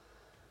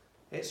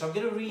So I'm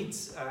going to read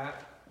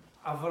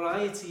a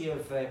variety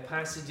of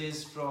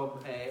passages from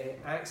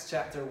Acts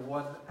chapter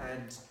 1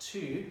 and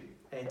 2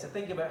 to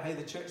think about how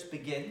the church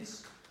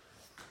begins.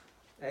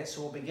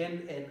 So we'll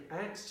begin in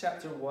Acts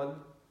chapter 1,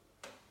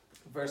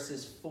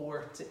 verses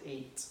 4 to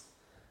 8.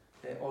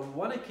 On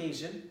one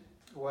occasion,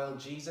 while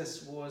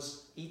Jesus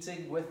was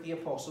eating with the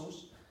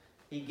apostles,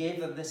 he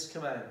gave them this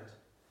command: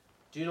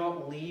 "Do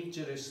not leave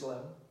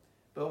Jerusalem,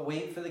 but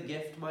wait for the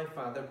gift my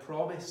Father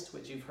promised,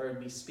 which you've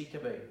heard me speak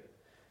about.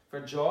 For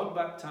John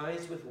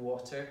baptized with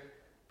water,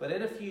 but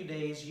in a few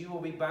days you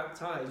will be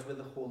baptized with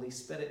the Holy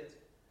Spirit."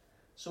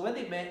 So when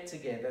they met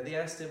together, they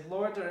asked him,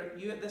 "Lord, are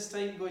you at this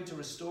time going to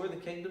restore the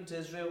kingdom to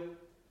Israel?"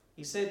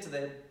 He said to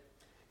them,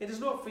 "It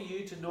is not for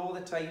you to know the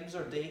times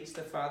or dates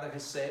the Father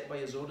has set by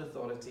his own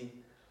authority,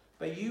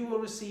 but you will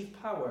receive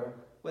power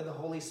when the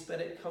Holy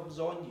Spirit comes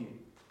on you,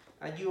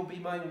 and you will be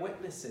my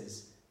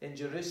witnesses in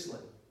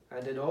Jerusalem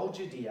and in all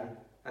Judea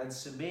and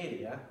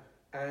Samaria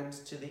and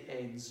to the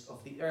ends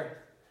of the earth."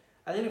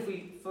 And then if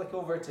we flick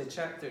over to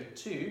chapter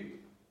 2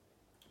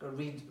 and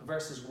read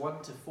verses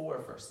 1 to 4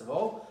 first of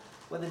all.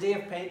 When the day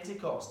of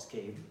Pentecost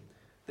came,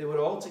 they were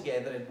all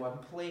together in one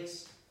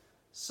place.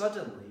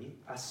 Suddenly,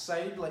 a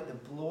sound like the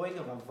blowing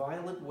of a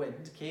violent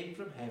wind came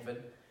from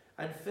heaven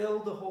and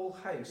filled the whole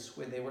house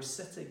where they were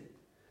sitting.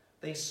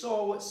 They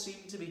saw what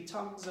seemed to be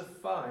tongues of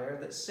fire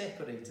that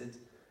separated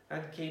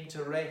and came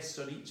to rest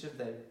on each of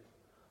them.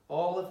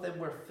 All of them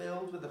were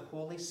filled with the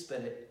Holy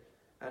Spirit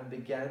and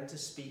began to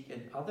speak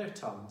in other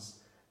tongues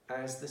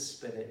as the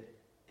Spirit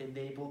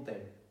enabled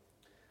them.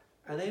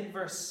 And then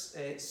verse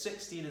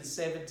 16 and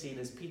 17,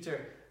 as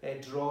Peter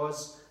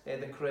draws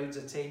the crowd's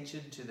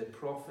attention to the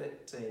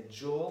prophet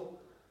Joel,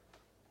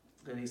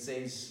 and he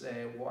says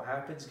what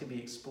happens can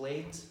be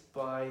explained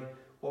by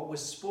what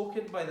was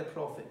spoken by the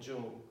prophet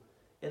Joel.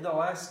 "In the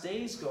last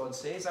days," God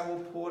says, "I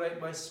will pour out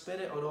my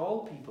Spirit on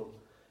all people.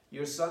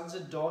 Your sons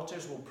and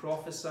daughters will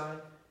prophesy,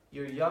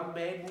 your young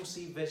men will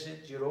see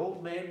visions, your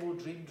old men will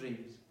dream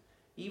dreams.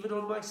 Even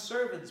on my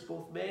servants,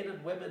 both men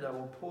and women, I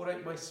will pour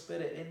out my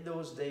Spirit in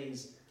those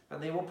days,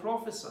 and they will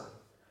prophesy.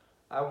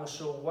 I will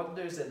show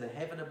wonders in the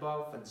heaven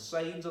above and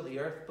signs on the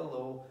earth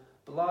below,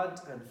 blood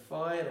and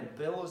fire and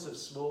billows of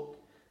smoke.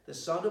 The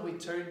sun will be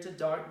turned to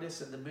darkness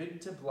and the moon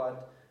to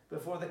blood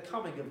before the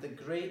coming of the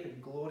great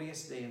and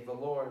glorious day of the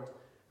Lord.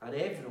 And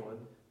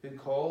everyone who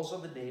calls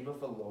on the name of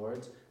the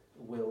Lord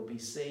will be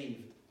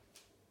saved."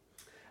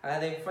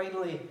 And then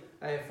finally,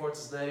 for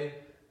us now,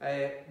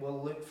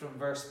 we'll look from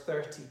verse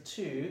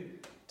 32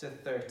 to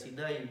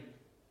 39.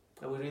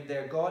 And we read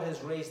there, "God has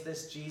raised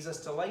this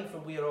Jesus to life,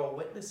 and we are all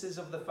witnesses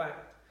of the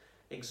fact.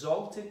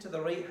 Exalted to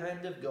the right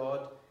hand of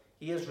God,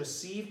 he has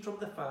received from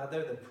the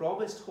Father the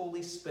promised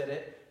Holy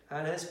Spirit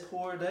and has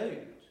poured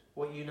out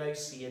what you now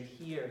see and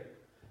hear.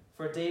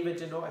 For David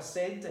did not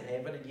ascend to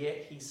heaven, and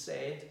yet he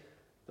said,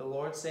 'The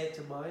Lord said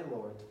to my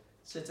Lord,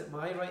 sit at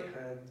my right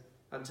hand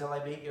until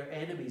I make your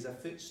enemies a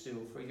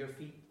footstool for your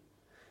feet.'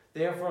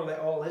 Therefore let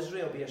all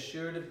Israel be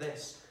assured of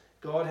this: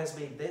 God has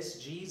made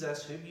this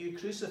Jesus, whom you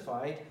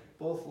crucified,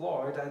 both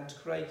Lord and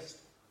Christ."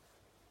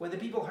 When the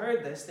people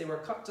heard this, they were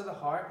cut to the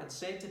heart and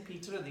said to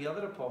Peter and the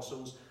other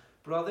apostles,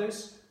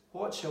 "Brothers,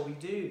 what shall we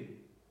do?"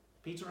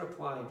 Peter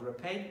replied,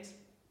 "Repent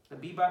and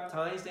be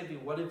baptized, every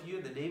one of you,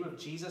 in the name of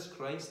Jesus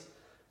Christ,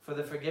 for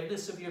the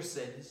forgiveness of your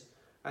sins,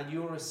 and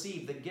you will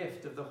receive the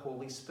gift of the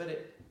Holy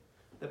Spirit.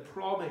 The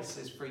promise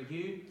is for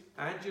you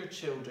and your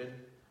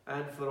children,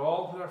 and for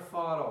all who are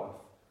far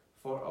off,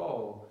 for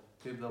all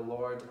whom the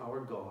Lord our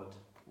God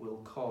will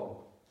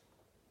call."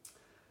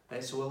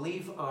 So we'll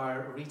leave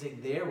our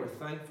reading there. We're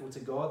thankful to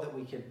God that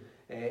we can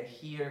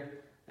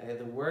hear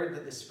the word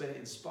that the Spirit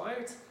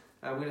inspired.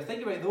 We're going to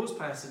think about those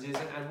passages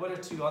and one or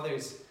two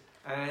others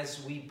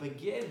as we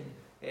begin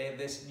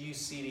this new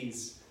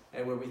series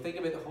where we think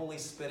about the Holy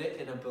Spirit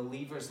in a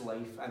believer's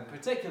life, and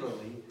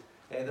particularly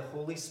the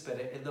Holy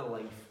Spirit in the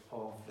life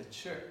of the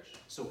church.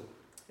 So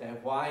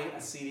why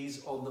a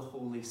series on the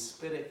Holy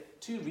Spirit?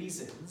 Two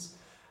reasons.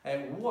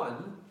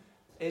 One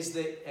is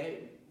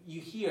that you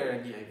hear,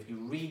 and if you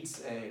read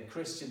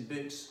Christian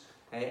books,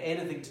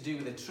 anything to do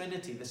with the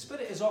Trinity, the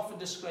Spirit is often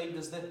described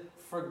as the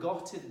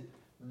forgotten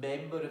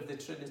member of the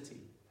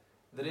Trinity.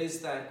 There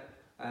is that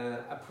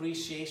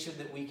appreciation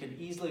that we can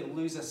easily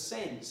lose a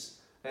sense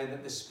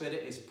that the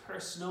Spirit is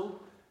personal,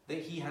 that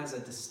he has a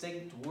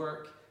distinct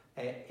work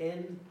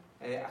in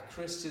a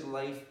Christian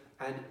life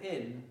and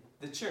in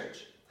the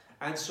church.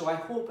 And so I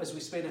hope as we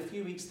spend a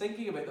few weeks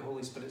thinking about the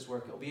Holy Spirit's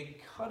work, it'll be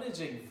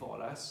encouraging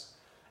for us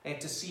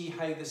to see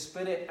how the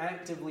Spirit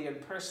actively and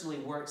personally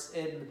works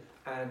in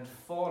and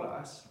for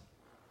us.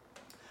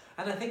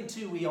 And I think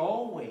too, we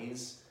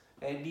always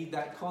need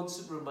that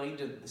constant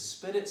reminder that the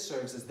Spirit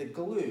serves as the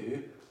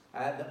glue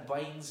that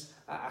binds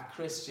a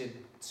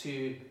Christian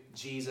to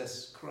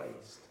Jesus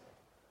Christ.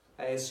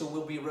 So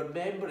we'll be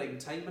remembering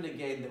time and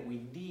again that we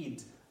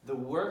need the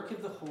work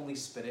of the Holy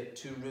Spirit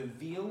to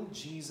reveal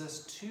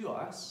Jesus to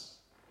us,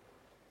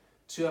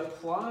 to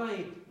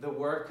apply the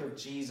work of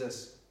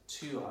Jesus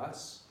to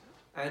us,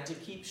 and to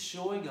keep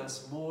showing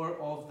us more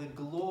of the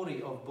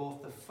glory of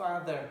both the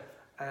Father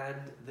and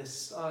the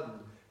Son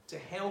to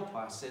help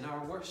us in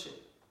our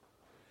worship.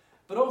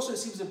 But also it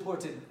seems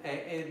important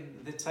in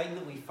the time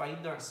that we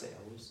find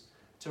ourselves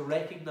to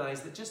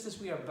recognise that just as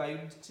we are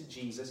bound to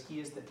Jesus, he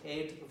is the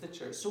head of the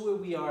church, so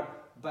we are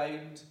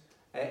bound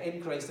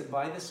in Christ and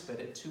by the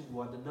Spirit to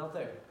one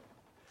another.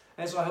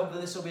 And so I hope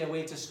that this will be a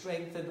way to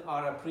strengthen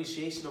our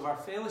appreciation of our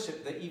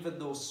fellowship, that even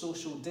though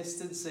social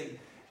distancing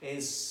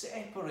is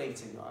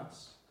separating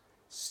us,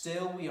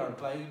 still we are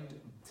bound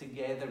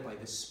together by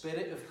the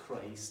Spirit of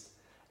Christ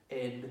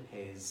in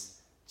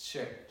his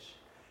church.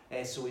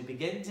 So we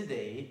begin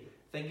today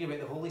thinking about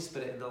the Holy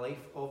Spirit in the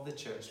life of the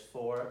church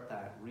for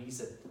that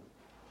reason.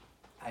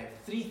 I have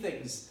three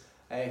things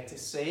to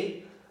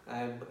say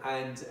and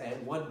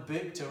one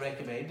book to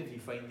recommend if you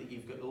find that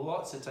you've got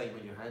lots of time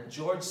on your hand.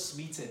 George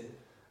Smeaton,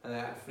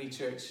 a Free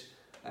Church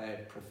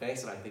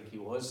professor, I think he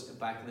was,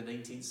 back in the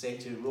 19th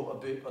century, wrote a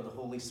book on the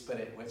Holy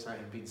Spirit, which I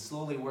have been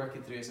slowly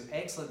working through. It's an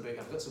excellent book.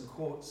 I've got some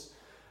quotes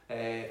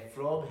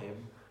from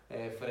him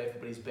for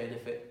everybody's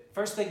benefit.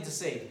 First thing to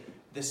say,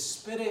 the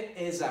Spirit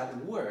is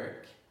at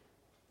work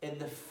in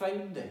the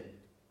founding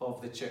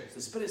of the church.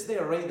 The Spirit's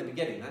there right at the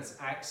beginning. That's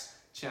Acts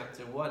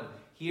chapter 1.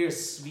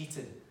 Here's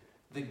Smeaton.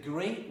 The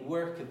great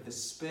work of the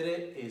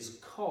Spirit is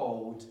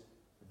called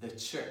the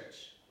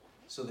church.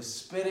 So the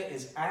Spirit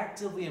is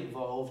actively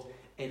involved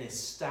in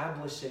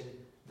establishing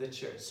the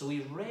church. So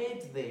we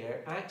read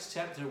there, Acts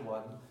chapter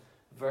 1,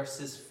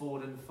 verses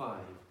 4 and 5.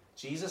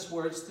 Jesus'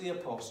 words to the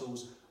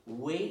apostles,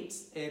 wait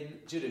in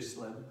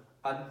Jerusalem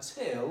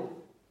until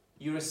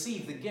you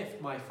receive the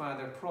gift my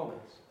Father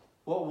promised.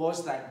 What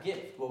was that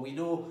gift? Well, we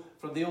know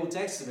from the Old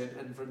Testament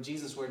and from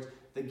Jesus' words,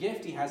 the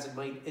gift he has in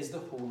mind is the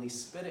Holy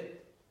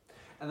Spirit.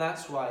 And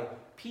that's why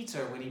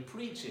Peter, when he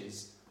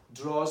preaches,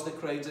 draws the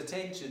crowd's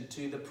attention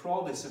to the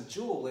promise of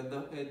Joel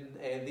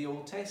in the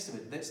Old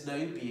Testament that's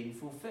now being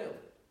fulfilled.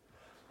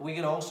 We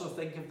can also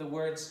think of the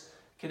words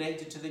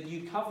connected to the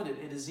new covenant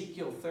in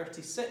Ezekiel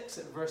 36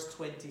 at verse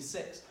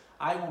 26.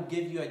 I will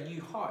give you a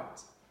new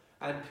heart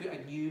and put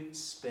a new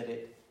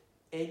spirit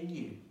in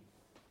you.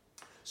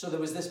 So there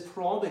was this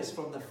promise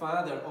from the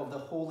Father of the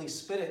Holy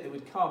Spirit that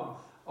would come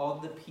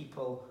on the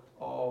people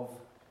of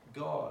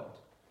God.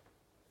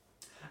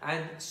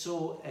 And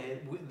so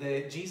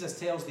Jesus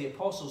tells the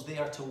apostles they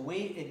are to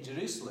wait in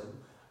Jerusalem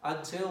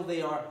until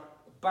they are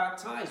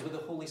baptized with the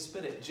Holy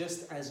Spirit,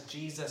 just as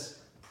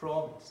Jesus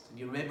promised. And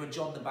you remember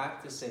John the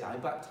Baptist said, I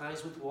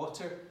baptize with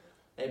water,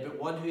 but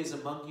one who is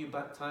among you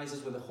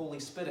baptizes with the Holy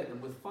Spirit and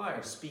with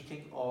fire,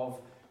 speaking of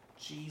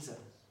Jesus.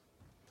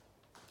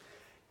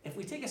 If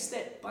we take a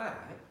step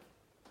back,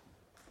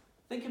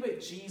 think about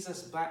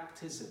Jesus'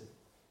 baptism,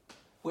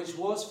 which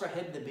was for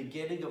him the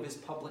beginning of his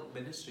public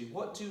ministry.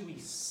 What do we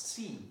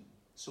see?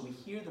 So we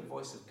hear the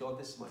voice of God,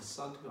 this is my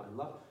Son who I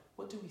love.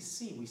 What do we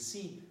see? We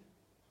see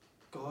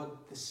God,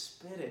 the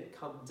Spirit,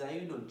 come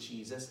down on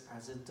Jesus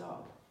as a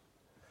dove.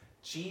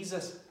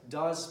 Jesus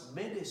does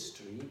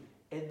ministry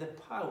in the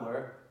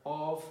power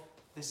of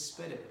the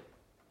Spirit.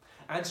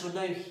 And so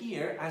now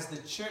here, as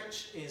the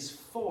church is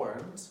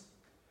formed,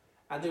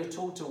 and they're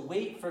told to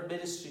wait for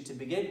ministry to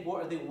begin,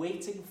 what are they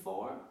waiting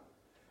for?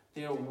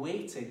 They're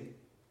waiting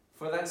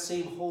for that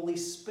same Holy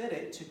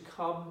Spirit to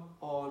come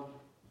on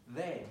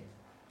them.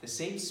 The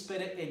same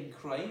Spirit in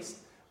Christ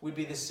would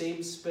be the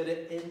same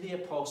Spirit in the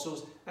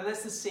apostles, and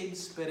that's the same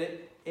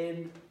Spirit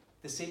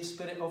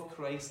of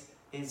Christ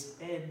is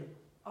in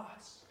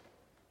us,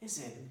 is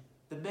in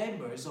the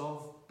members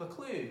of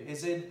Buccleuch,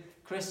 is in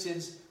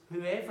Christians,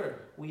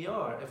 whoever we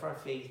are, if our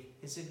faith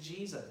is in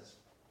Jesus.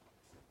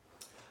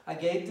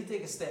 Again, to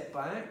take a step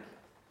back,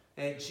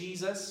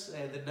 Jesus,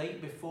 the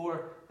night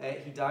before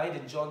he died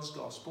in John's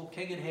Gospel,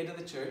 King and Head of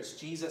the Church,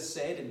 Jesus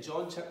said in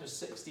John chapter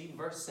 16,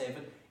 verse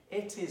 7,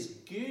 it is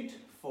good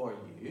for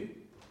you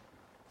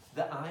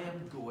that I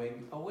am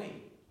going away.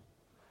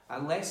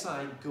 Unless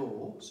I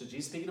go, so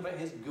Jesus speaking about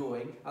his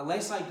going,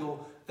 unless I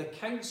go, the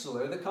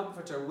Counselor, the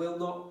Comforter, will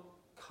not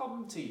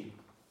come to you.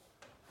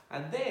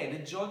 And then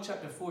in John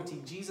chapter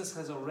 14, Jesus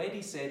has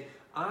already said,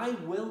 I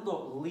will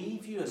not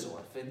leave you as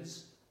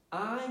orphans,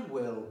 I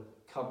will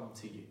come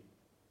to you.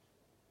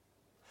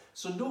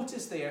 So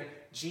notice there,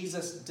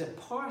 Jesus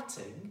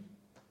departing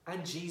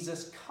and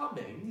Jesus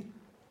coming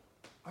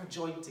are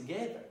joined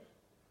together.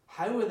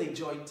 How are they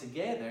joined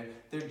together?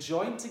 They're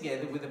joined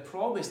together with a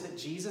promise that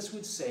Jesus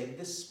would send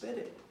the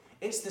Spirit.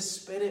 It's the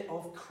Spirit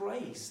of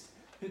Christ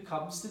who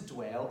comes to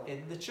dwell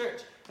in the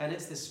church. And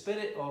it's the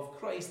Spirit of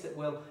Christ that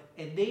will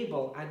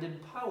enable and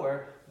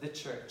empower the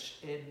church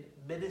in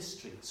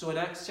ministry. So in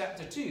Acts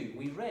chapter 2,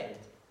 we read,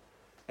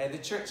 the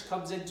church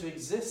comes into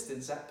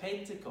existence at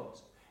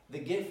Pentecost. The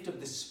gift of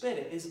the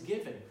Spirit is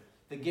given.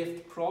 The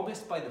gift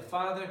promised by the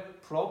Father,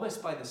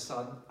 promised by the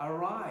Son,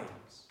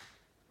 arrives.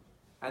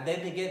 And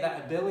then they get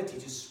that ability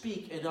to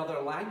speak in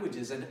other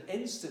languages. And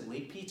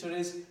instantly Peter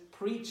is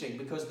preaching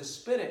because the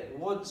Spirit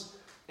wants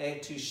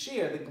to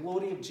share the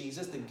glory of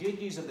Jesus, the good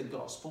news of the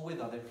gospel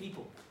with other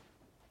people.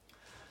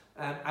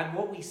 And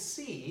what we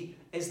see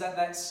is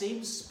that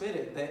same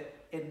Spirit that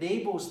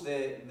enables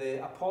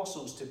the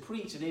apostles to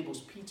preach, enables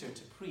Peter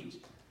to preach,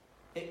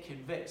 it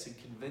convicts convicts and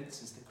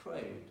convinces the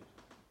crowd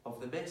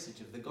of the message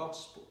of the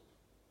gospel.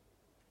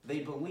 They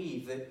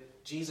believe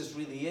that Jesus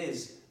really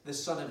is the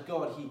Son of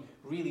God. He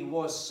really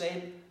was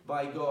sent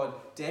by God,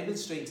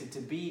 demonstrated to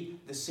be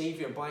the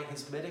Saviour by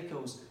his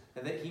miracles,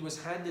 and that he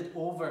was handed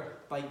over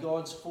by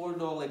God's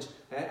foreknowledge,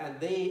 and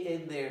they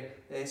in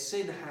their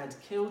sin had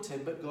killed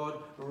him, but God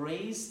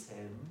raised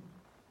him.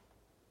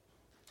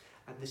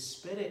 And the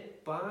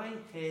Spirit, by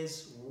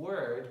his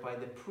word, by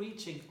the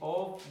preaching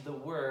of the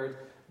word,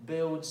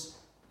 builds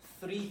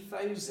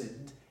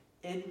 3,000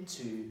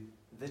 into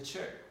the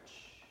church.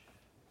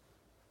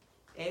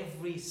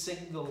 Every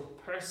single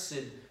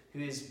person who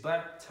is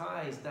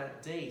baptized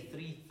that day,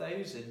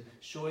 3,000,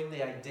 showing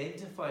they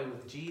identify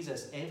with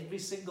Jesus, every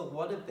single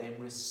one of them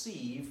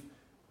receive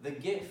the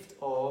gift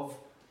of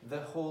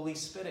the Holy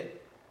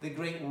Spirit. The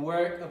great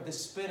work of the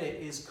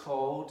Spirit is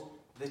called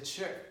the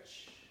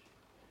church.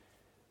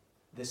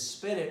 The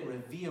Spirit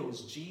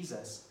reveals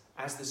Jesus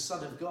as the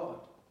Son of God,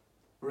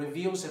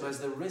 reveals him as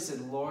the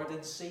risen Lord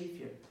and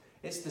Saviour.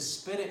 It's the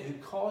Spirit who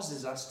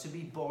causes us to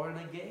be born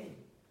again.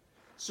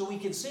 So we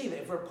can say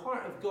that if we're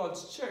part of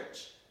God's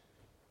church,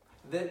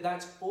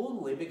 that's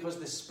only because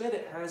the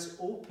Spirit has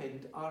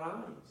opened our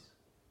eyes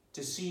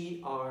to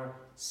see our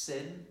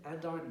sin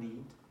and our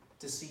need,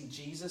 to see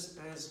Jesus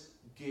as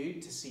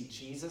good, to see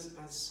Jesus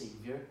as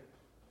Saviour,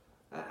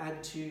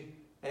 and to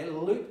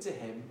look to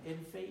him in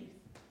faith.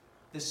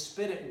 The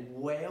Spirit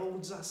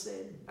welds us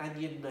in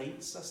and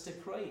unites us to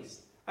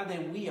Christ. And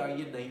then we are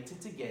united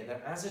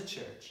together as a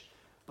church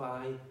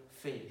by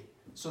faith.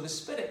 So the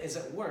Spirit is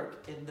at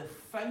work in the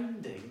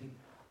founding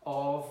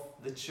of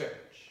the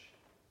church.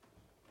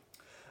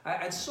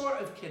 And sort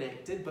of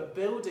connected, but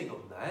building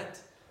on that,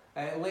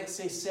 let's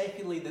say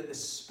secondly that the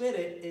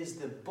Spirit is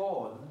the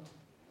bond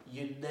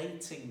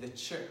uniting the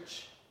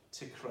church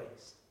to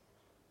Christ.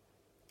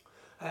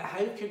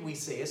 How can we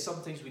say, as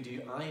sometimes we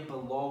do, I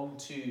belong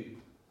to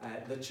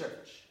the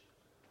church?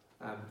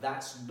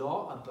 That's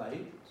not about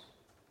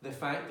the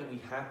fact that we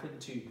happen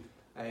to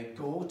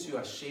go to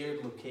a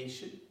shared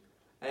location,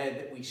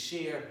 that we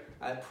share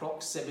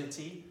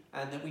proximity,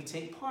 and that we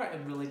take part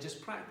in religious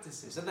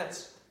practices. And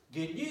that's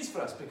good news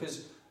for us,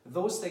 because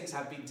those things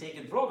have been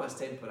taken from us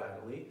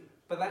temporarily,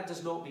 but that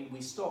does not mean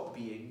we stop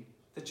being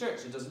the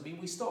church. It doesn't mean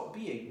we stop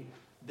being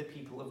the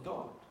people of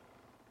God.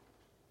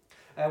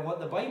 What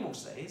the Bible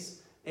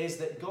says is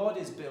that God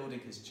is building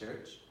his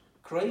church,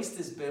 Christ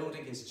is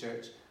building his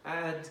church,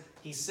 and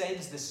he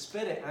sends the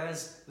Spirit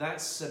as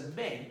that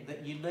cement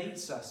that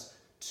unites us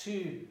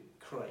to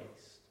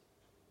Christ.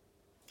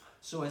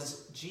 So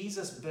as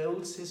Jesus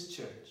builds his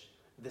church,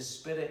 the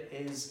Spirit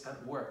is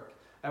at work.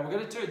 And we're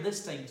going to turn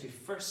this time to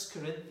 1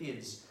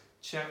 Corinthians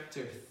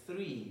chapter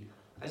 3.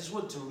 I just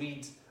want to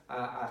read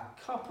a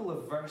couple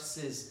of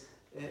verses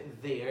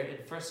there in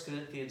 1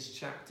 Corinthians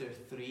chapter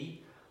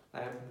 3,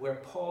 where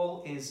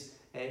Paul is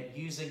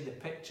using the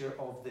picture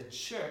of the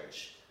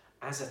church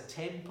as a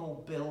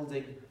temple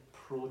building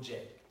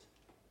project.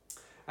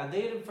 And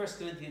there in 1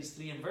 Corinthians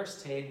 3 and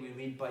verse 10 we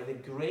read, "By the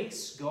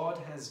grace God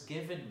has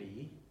given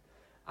me,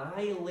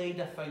 I laid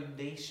a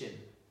foundation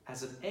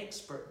as an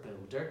expert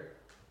builder,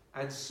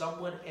 and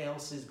someone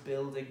else is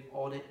building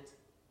on it.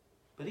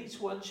 But each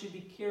one should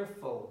be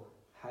careful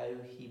how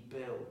he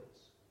builds."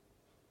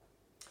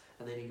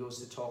 And then he goes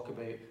to talk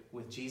about,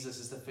 with Jesus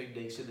as the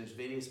foundation, there's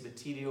various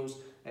materials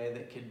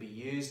that can be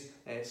used.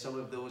 Some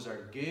of those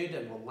are good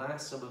and will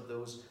last. Some of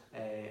those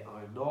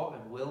are not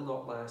and will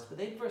not last. But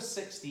then verse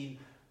 16,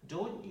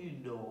 "Don't you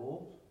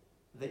know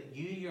that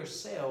you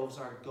yourselves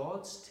are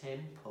God's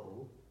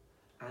temple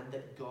and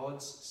that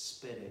God's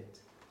Spirit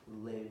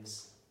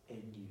lives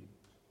in you?"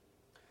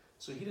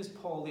 So here is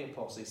Paul the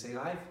Apostle saying,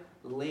 I've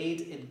laid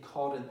in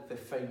Corinth the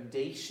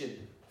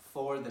foundation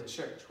for the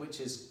church, which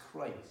is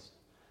Christ.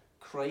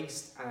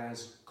 Christ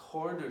as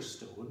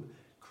cornerstone,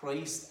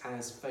 Christ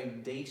as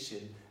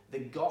foundation. The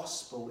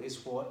gospel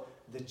is what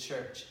the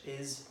church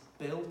is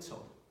built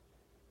on.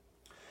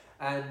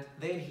 And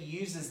then he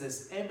uses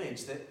this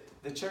image that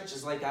the church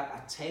is like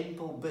a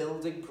temple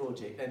building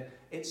project, and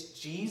it's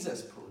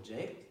Jesus'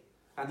 project,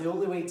 and the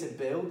only way to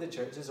build the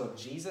church is on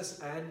Jesus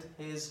and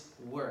his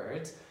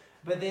word.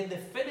 But then the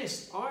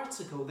finished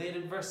article there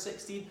in verse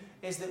 16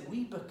 is that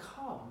we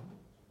become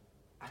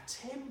a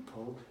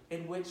temple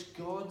in which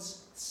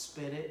God's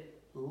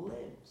Spirit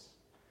lives.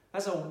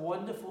 That's a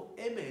wonderful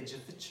image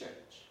of the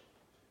church.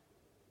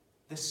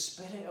 The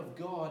Spirit of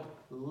God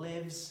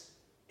lives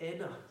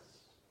in us.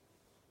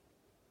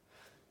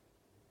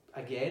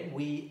 Again,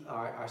 we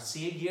are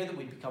seeing here that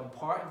we become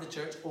part of the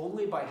church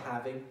only by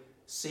having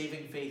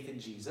saving faith in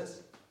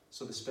Jesus.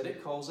 So the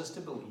Spirit calls us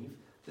to believe.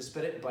 The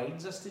Spirit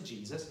binds us to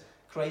Jesus.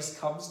 Christ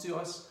comes to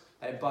us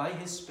by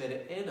his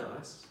Spirit in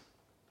us.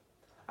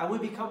 And we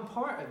become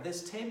part of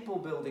this temple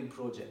building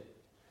project.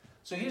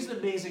 So here's an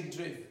amazing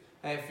truth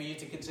for you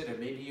to consider.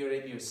 Maybe you're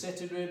in your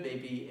sitting room,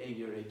 maybe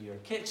you're in your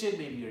kitchen,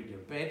 maybe you're in your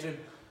bedroom.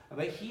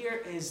 But here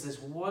is this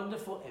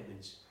wonderful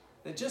image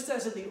that just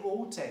as in the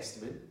Old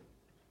Testament,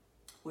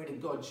 where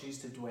did God choose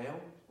to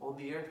dwell on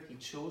the earth? He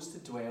chose to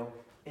dwell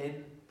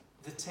in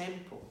the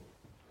temple.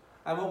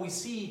 And what we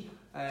see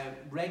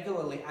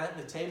regularly at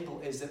the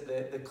temple is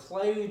that the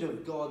cloud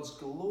of God's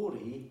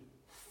glory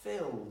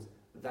filled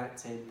that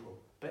temple.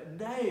 But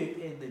now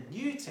in the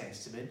New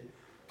Testament,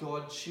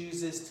 God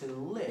chooses to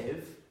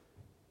live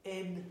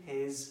in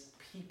his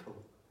people.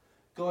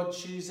 God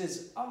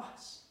chooses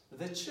us,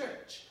 the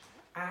church,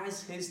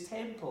 as his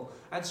temple.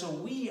 And so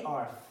we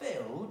are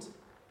filled,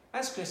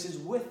 as Christians,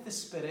 with the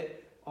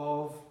Spirit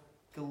of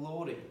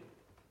glory.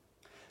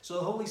 So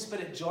the Holy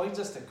Spirit joins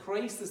us to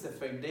Christ as the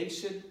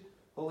foundation.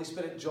 Holy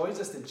Spirit joins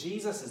us to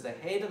Jesus as the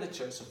head of the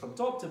church. So from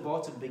top to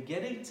bottom,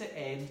 beginning to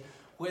end,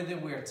 whether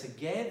we're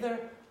together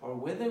or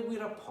whether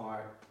we're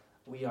apart,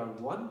 we are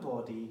one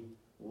body,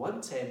 one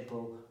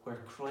temple,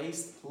 where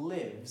Christ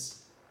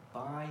lives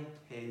by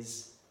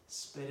his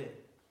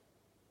Spirit.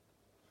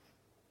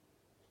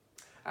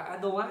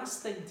 And the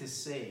last thing to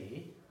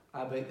say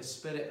about the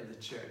Spirit of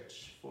the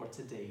church for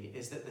today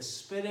is that the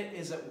Spirit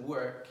is at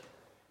work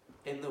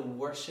in the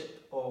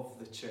worship of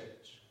the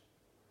church.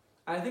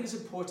 And I think it's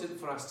important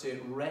for us to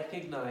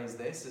recognise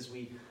this as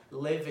we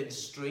live in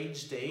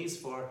strange days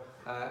for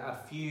a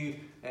few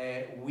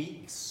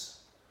weeks.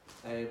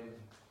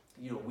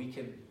 We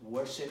can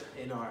worship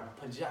in our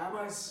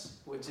pyjamas,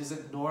 which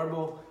isn't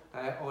normal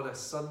on a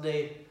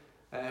Sunday.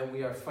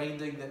 We are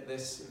finding that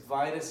this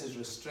virus is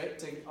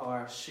restricting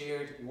our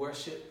shared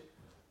worship.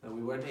 And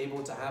we weren't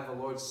able to have a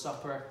Lord's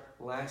Supper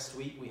last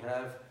week. We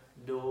have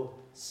no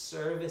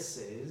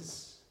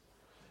services.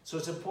 So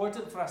it's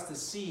important for us to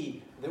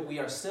see that we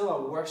are still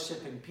a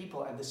worshipping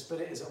people and the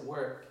Spirit is at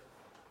work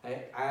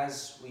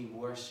as we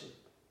worship.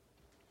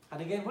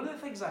 And again, one of the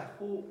things I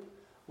hope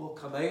will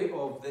come out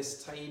of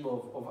this time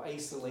of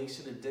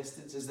isolation and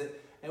distance is that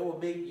it will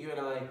make you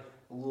and I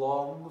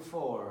long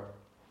for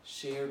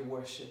shared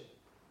worship,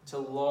 to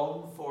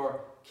long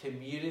for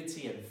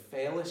community and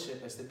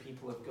fellowship as the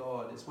people of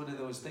God. It's one of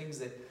those things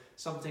that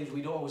sometimes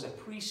we don't always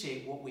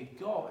appreciate what we've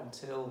got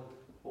until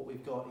what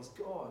we've got is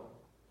gone.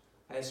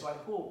 So I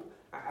hope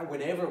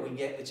whenever we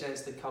get the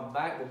chance to come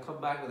back, we'll come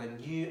back with a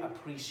new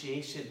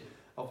appreciation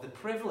of the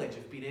privilege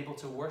of being able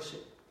to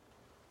worship.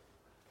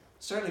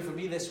 Certainly for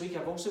me this week,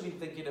 I've also been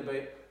thinking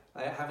about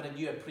having a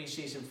new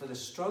appreciation for the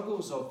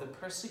struggles of the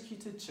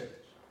persecuted church.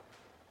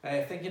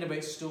 Thinking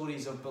about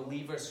stories of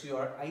believers who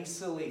are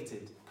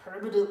isolated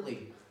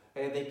permanently.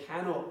 They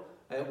cannot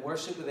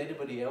worship with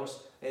anybody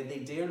else. They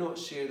dare not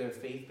share their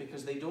faith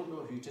because they don't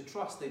know who to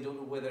trust. They don't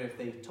know whether if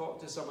they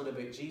talk to someone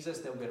about Jesus,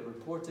 they'll get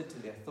reported to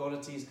the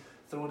authorities,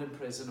 thrown in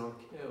prison or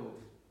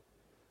killed.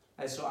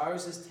 So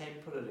ours is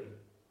temporary.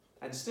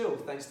 And still,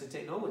 thanks to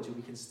technology,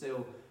 we can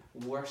still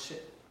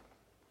worship.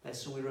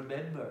 So we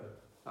remember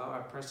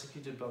our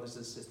persecuted brothers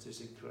and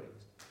sisters in Christ.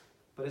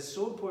 But it's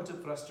so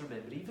important for us to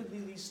remember, even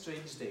in these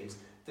strange days,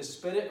 the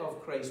Spirit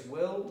of Christ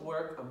will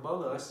work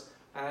among us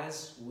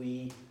as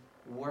we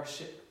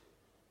worship.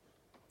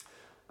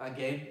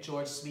 Again,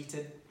 George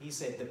Smeaton, he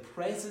said, the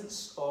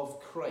presence of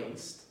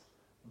Christ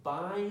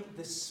by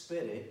the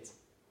Spirit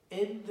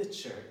in the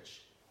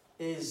church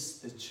is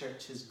the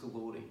church's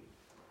glory.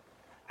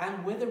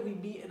 And whether we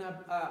meet in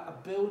a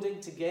building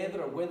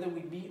together or whether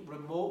we meet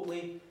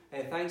remotely,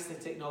 thanks to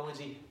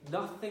technology,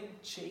 nothing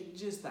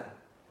changes that.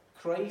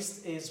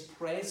 Christ is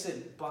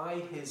present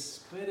by his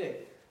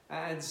Spirit.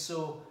 And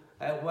so,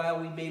 while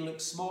we may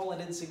look small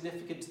and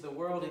insignificant to the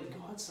world, in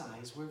God's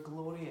eyes, we're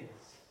glorious.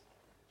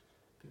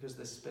 Because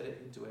the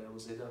Spirit who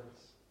dwells in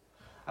us.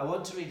 I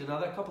want to read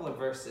another couple of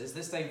verses,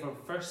 this time from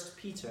 1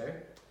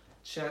 Peter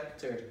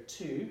chapter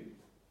 2.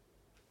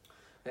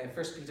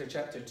 1 Peter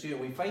chapter 2, and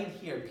we find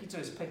here Peter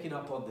is picking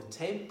up on the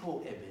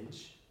temple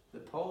image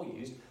that Paul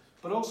used,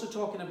 but also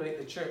talking about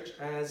the church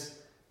as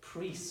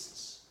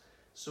priests.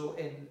 So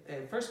in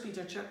 1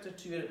 Peter chapter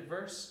 2 at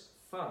verse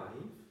 5,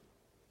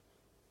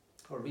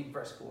 or read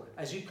verse 4.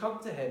 As you come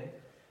to him,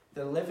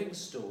 the living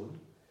stone,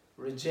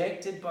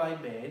 rejected by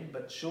men,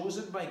 but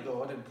chosen by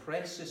God and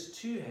precious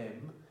to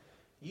him,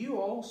 you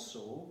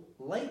also,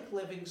 like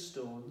living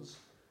stones,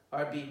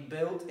 are being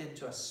built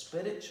into a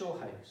spiritual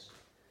house,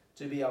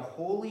 to be a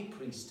holy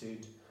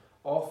priesthood,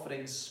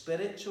 offering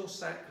spiritual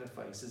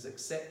sacrifices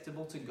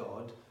acceptable to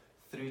God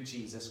through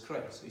Jesus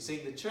Christ. So he's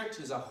saying the church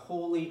is a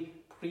holy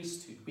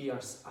priesthood. We are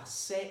a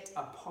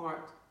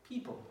set-apart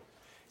people.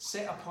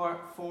 Set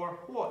apart for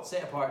what?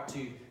 Set apart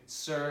to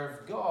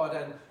serve God.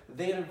 And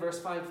there in verse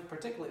 5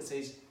 particularly it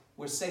says,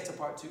 we're set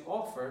apart to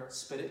offer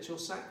spiritual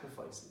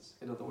sacrifices.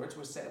 In other words,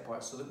 we're set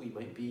apart so that we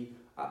might be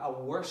a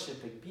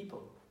worshipping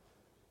people.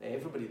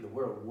 Everybody in the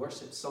world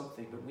worships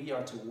something, but we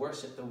are to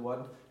worship the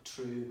one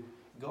true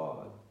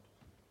God.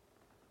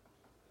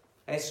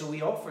 And so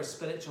we offer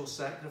spiritual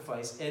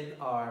sacrifice in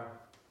our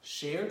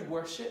shared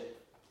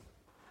worship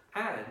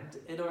and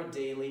in our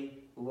daily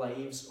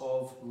lives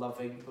of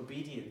loving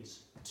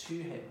obedience to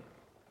him.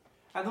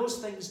 And those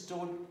things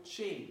don't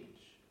change.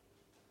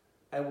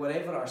 And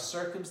whatever our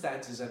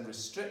circumstances and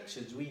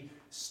restrictions, we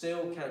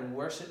still can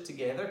worship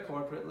together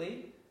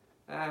corporately,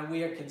 and we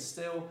can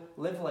still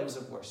live lives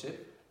of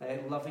worship,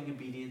 loving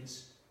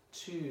obedience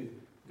to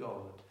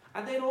God.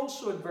 And then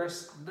also in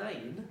verse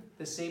 9,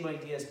 the same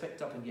idea is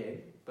picked up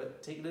again,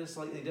 but taken in a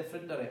slightly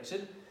different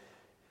direction.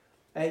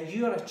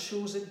 You are a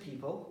chosen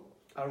people,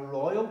 a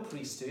royal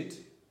priesthood,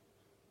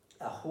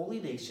 a holy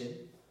nation,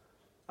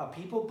 a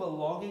people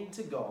belonging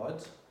to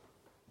God.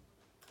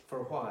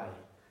 For why?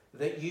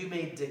 That you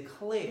may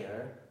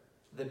declare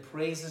the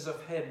praises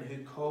of him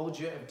who called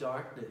you out of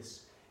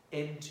darkness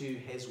into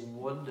his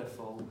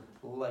wonderful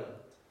light.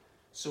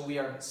 So we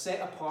are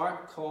set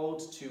apart,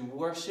 called to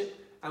worship,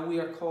 and we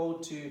are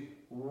called to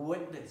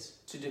witness,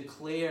 to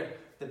declare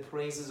the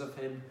praises of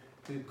him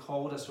who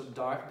called us from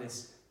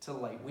darkness to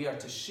light. We are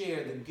to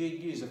share the good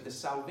news of the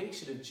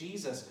salvation of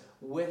Jesus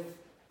with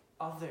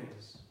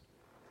others.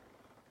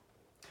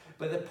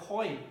 But the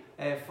point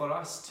for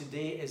us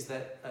today is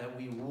that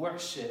we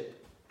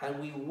worship and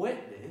we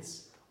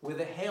witness with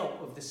the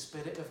help of the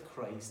Spirit of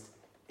Christ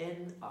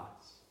in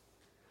us.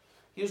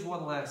 Here's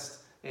one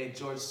last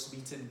George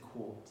Smeaton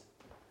quote.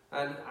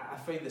 And I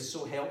find this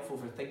so helpful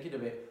for thinking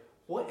about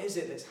what is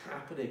it that's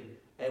happening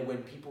when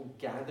people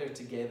gather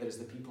together as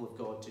the people of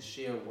God to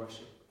share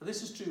worship. And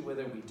this is true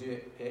whether we do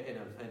it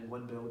in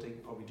one building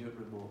or we do it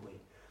remotely.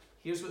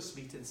 Here's what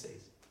Smeaton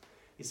says.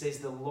 He says,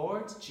 the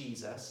Lord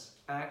Jesus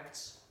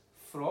acts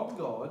from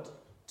God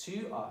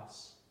to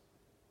us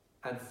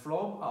and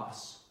from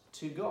us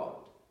to God,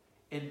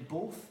 in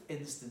both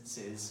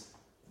instances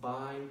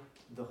by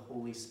the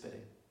Holy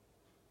Spirit.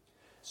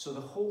 So the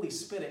Holy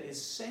Spirit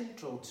is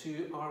central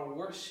to our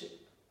worship,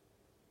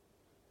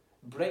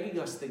 bringing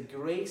us the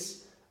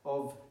grace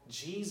of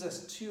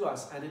Jesus to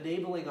us and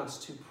enabling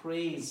us to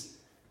praise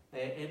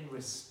in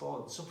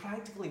response. So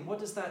practically, what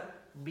does that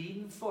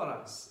mean for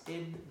us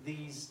in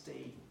these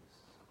days?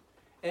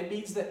 It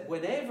means that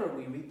whenever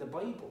we read the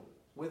Bible,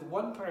 with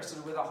one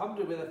person, with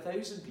 100, with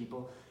 1,000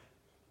 people,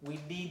 we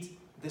need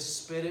the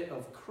Spirit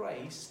of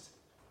Christ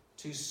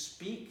to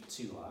speak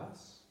to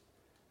us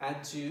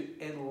and to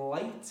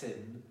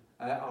enlighten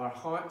our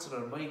hearts and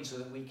our minds so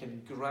that we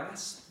can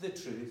grasp the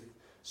truth,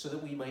 so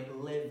that we might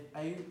live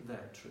out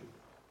that truth.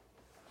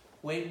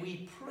 When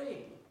we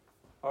pray,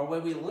 or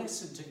when we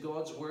listen to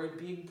God's word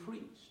being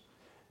preached,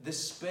 the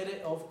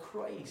Spirit of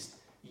Christ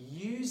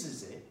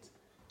uses it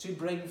to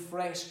bring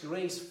fresh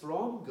grace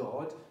from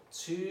God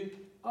to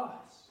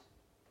us.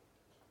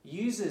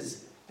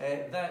 Uses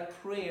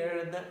that prayer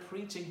and that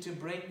preaching to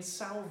bring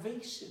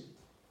salvation.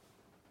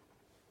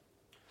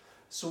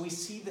 So we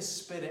see the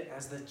Spirit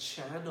as the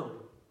channel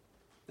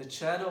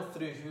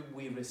through whom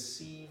we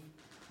receive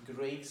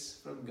grace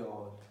from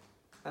God,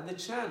 and the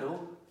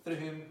channel through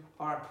whom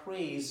our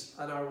praise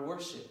and our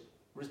worship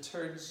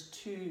returns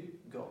to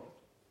God.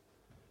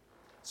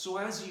 So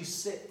as you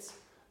sit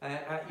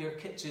at your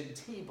kitchen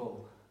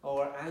table,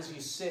 or as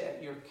you sit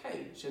at your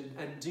couch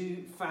and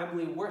do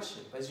family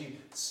worship, as you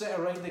sit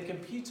around the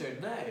computer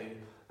now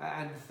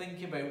and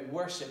think about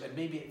worship, and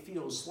maybe it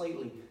feels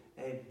slightly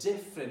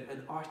different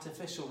and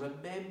artificial,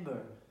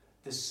 remember,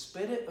 the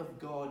Spirit of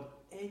God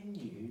in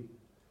you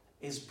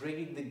is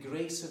bringing the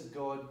grace of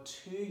God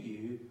to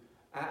you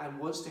and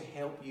wants to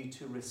help you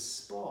to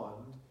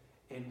respond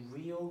in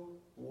real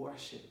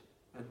worship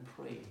and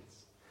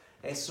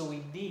praise. So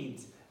we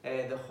need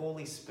the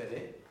Holy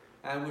Spirit,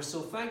 and we're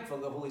so thankful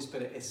the Holy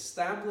Spirit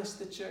established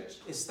the church,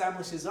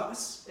 establishes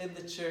us in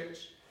the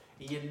church,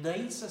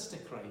 unites us to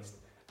Christ,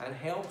 and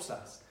helps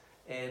us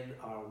in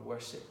our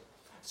worship.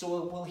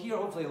 So we'll hear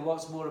hopefully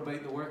lots more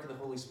about the work of the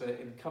Holy Spirit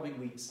in coming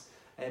weeks,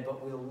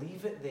 but we'll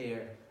leave it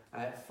there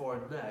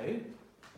for now.